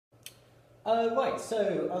Right,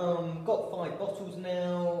 so got 5 bottles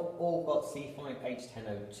now, all got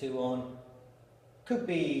C5H10O2 on. Could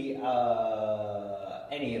be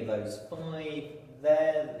any of those 5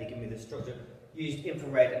 there. They give me the structure. Used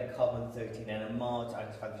infrared and carbon 13 NMR to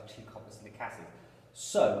identify the 2 carboxylic acids.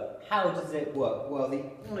 So, how does it work? Well, the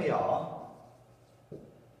IR,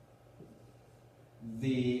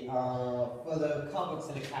 for the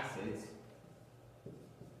carboxylic acids,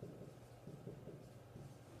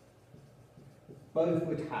 both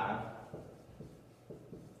would have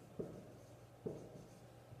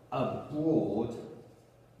a broad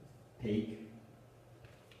peak,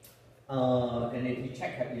 and if you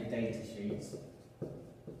check out your data sheets,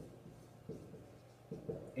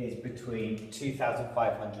 is between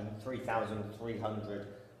 2,500 and 3,300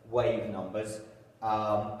 wave numbers,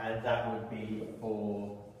 and that would be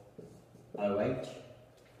for OH.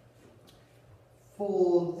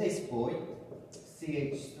 For this boy,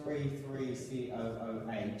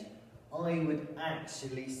 CH33COOH, I would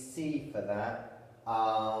actually see for that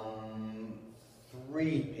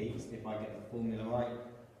 3 peaks, if I get the formula right,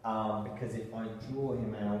 because if I draw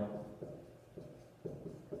him out,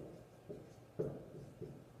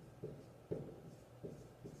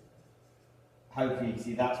 hopefully you can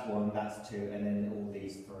see that's 1, that's 2, and then all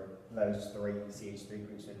those 3 CH3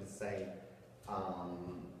 groups are in the same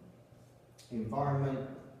environment.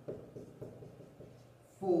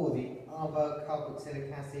 For the other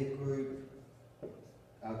carboxylic acid group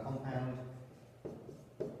compound,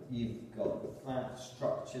 you've got that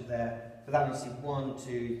structure there. For that you see 1,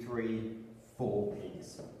 2, 3, 4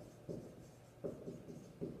 peaks.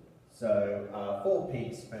 So 4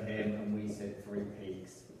 peaks for him, and we said 3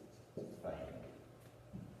 peaks for him.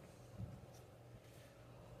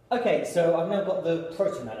 Okay, so I've now got the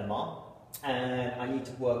proton NMR, and I need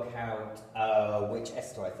to work out which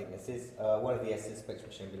ester I think this is. One of the esters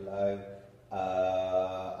spectrum shown below.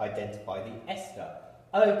 Identify the ester.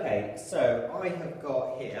 Okay, so I have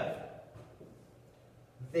got here,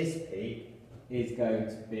 this peak is going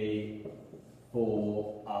to be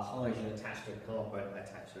for a hydrogen attached to a carbon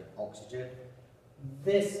attached to an oxygen.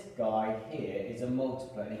 This guy here is a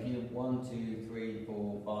multiplet, and if you have 1, 2, 3,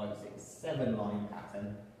 4, 5, 6, 7 line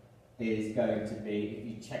pattern, is going to be, if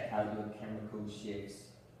you check out your chemical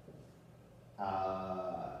shifts,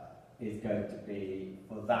 is going to be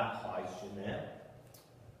for that hydrogen there.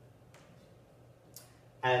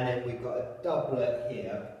 And then we've got a doublet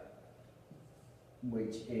here,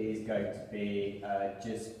 which is going to be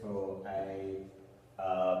just for a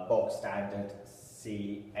bog standard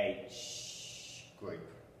CH group,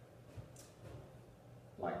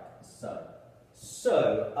 like so.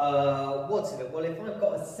 So, what's it? Well, if I've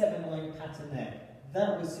got a 7 line pattern there,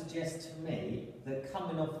 that would suggest to me that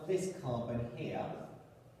coming off this carbon here,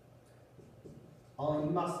 I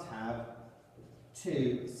must have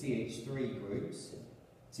 2 CH3 groups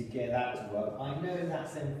to get that to work. I know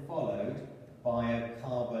that's then followed by a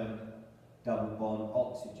carbon double bond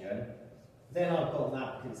oxygen. Then I've got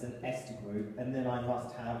that because it's an ester group, and then I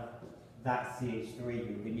must have that CH3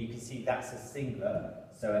 group, and you can see that's a singlet,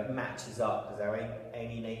 so it matches up because there ain't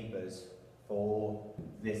any neighbours for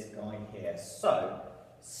this guy here. So,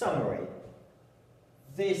 summary.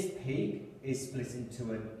 This peak is split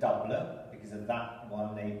into a doublet because of that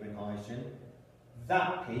one neighbouring hydrogen.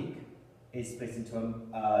 That peak is split into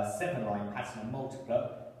a 7 line pattern, a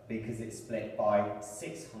multiplet, because it's split by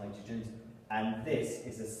 6 hydrogens, and this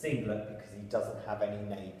is a singlet because he doesn't have any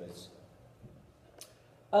neighbours.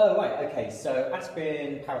 Oh, right, okay, so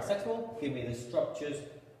aspirin, paracetamol, give me the structures.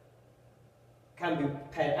 Can be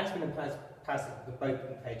paired, aspirin and paracetamol could both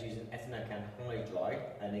be paired using ethanocan hydride,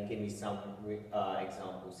 and they give me some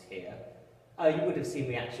examples here. You would have seen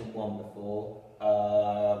reaction 1 before,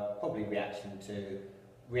 probably reaction 2,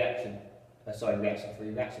 reaction 3,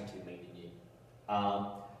 reaction 2 maybe new.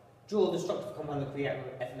 Draw the structure of compound that react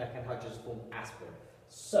with ethanocan hydrogen to form aspirin.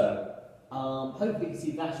 So, hopefully you can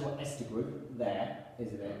see that's your ester group there,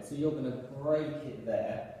 isn't it? So you're going to break it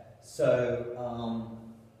there. So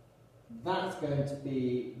that's going to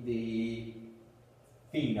be the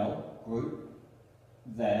phenol group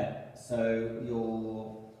there. So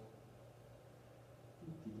your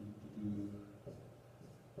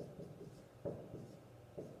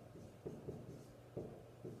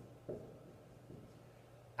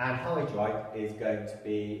and hydride is going to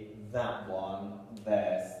be that one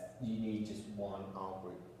there. You need just one R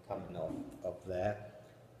group coming off of there.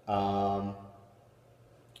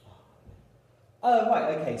 Oh,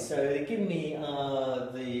 right, okay, so they give me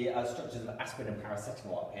the structures of aspirin and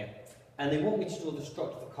paracetamol up here, and they want me to draw the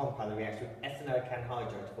structure of the compound that reacts with ethanoic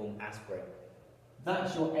anhydride to form aspirin.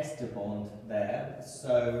 That's your ester bond there,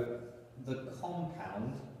 so the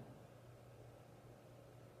compound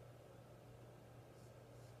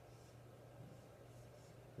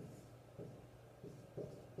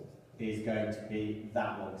is going to be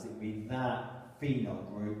that one, because it would be that phenol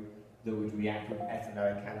group that would react with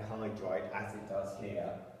ethanoic anhydride, as it does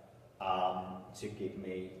here, to give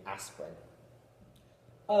me aspirin.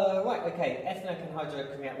 Right, okay, ethanoic anhydride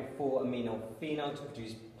can react with 4-amino phenol to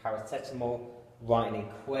produce paracetamol. Write an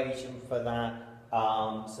equation for that.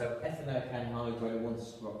 So ethanoic anhydride, one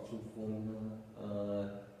structural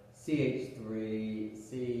formula,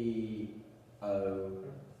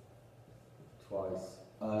 CH3CO twice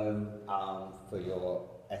O for your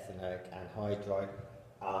ethanoic anhydride,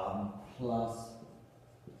 plus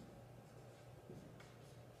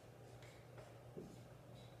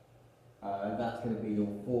that's going to be your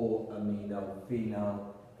 4-amino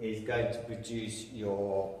phenol is going to produce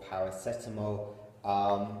your paracetamol.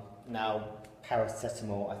 Now,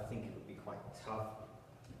 paracetamol, I think it would be quite tough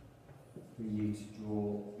for you to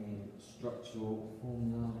draw in structural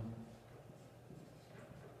formula.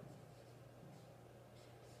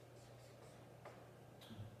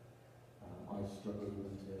 I struggle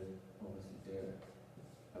with to obviously do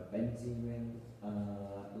a benzene ring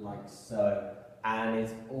like so, and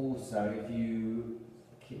it's also, if you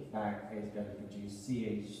kick back, it's going to produce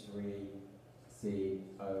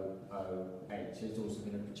CH3COOH. It's also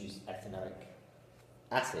going to produce ethanoic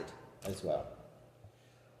acid as well.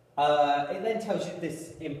 It then tells you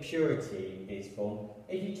this impurity is formed.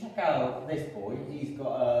 If you check out this boy, he's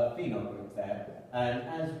got a phenol group there, and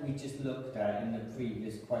as we just looked at in the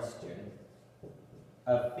previous question,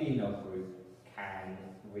 a phenol group can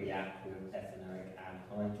react with ethanoic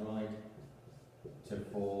anhydride to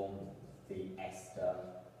form the ester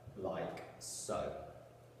like so.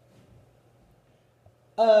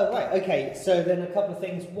 Right, okay, so then a couple of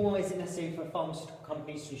things. Why is it necessary for pharmaceutical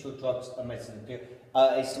companies to ensure drugs are medicine and pure?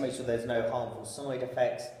 It's to make sure there's no harmful side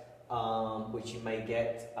effects, which you may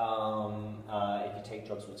get if you take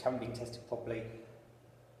drugs which haven't been tested properly.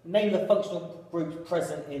 Name the functional groups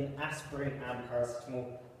present in aspirin and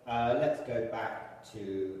paracetamol. Let's go back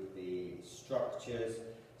to the structures.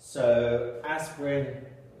 So aspirin,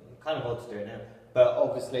 kind of odd to do it now, but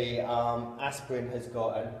obviously aspirin has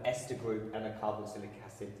got an ester group and a carboxylic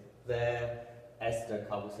acid there, ester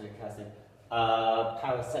carboxylic acid.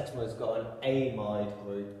 Paracetamol has got an amide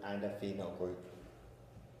group and a phenol group.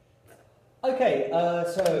 Okay,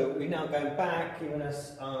 so we're now going back, giving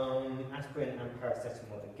us aspirin and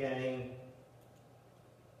paracetamol again.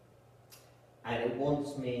 And it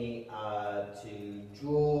wants me to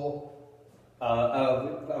draw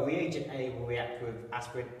a reagent A will react with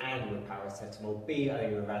aspirin and with paracetamol, B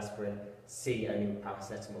only with aspirin, C only with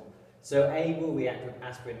paracetamol. So A will react with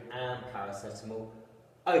aspirin and paracetamol.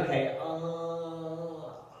 Okay,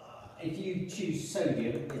 if you choose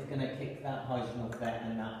sodium, it's going to kick that hydrogen off there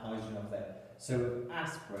and that hydrogen off there. So with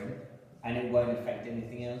aspirin, and it won't affect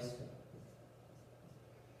anything else.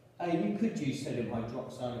 You could use sodium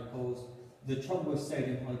hydroxide, of course. The trouble with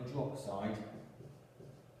sodium hydroxide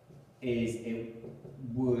is it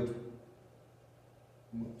would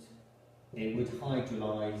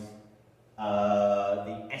hydrolyze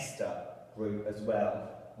the ester group as well,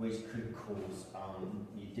 which could cause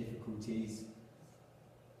you difficulties.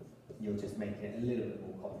 You're just making it a little bit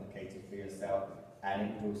more complicated for yourself, and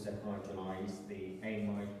it would also hydrolyze the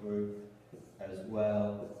amide group as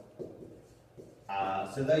well.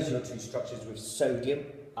 So those are your two structures with sodium.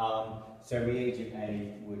 So reagent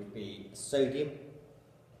A would be sodium.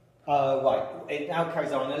 Right, it now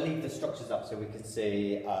carries on. I'm going to leave the structures up so we can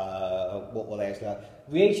see what they actually are.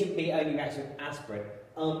 Reagent B only reacts with aspirin.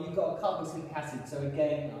 You've got a carboxylic acid, so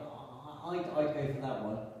again, I'd go for that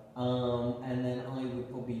one. And then I would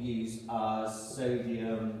probably use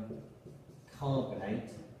sodium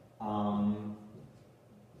carbonate.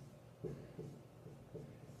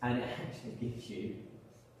 And it actually gives you,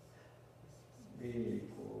 really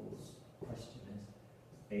cool question is,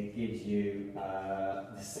 it gives you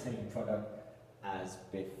the same product as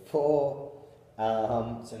before,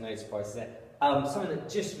 so no surprises there. Something that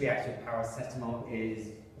just reacts with paracetamol is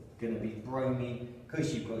going to be bromine,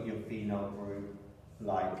 because you've got your phenol group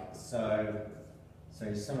like so.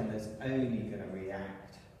 So something that's only going to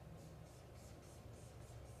react,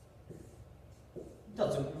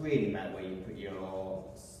 doesn't really matter where you put your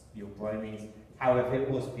bromines. However, it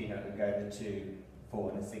was phenol that would go in the 2,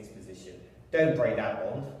 4 and the 6 position. Don't break that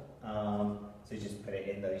bond, so just put it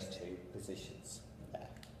in those 2 positions.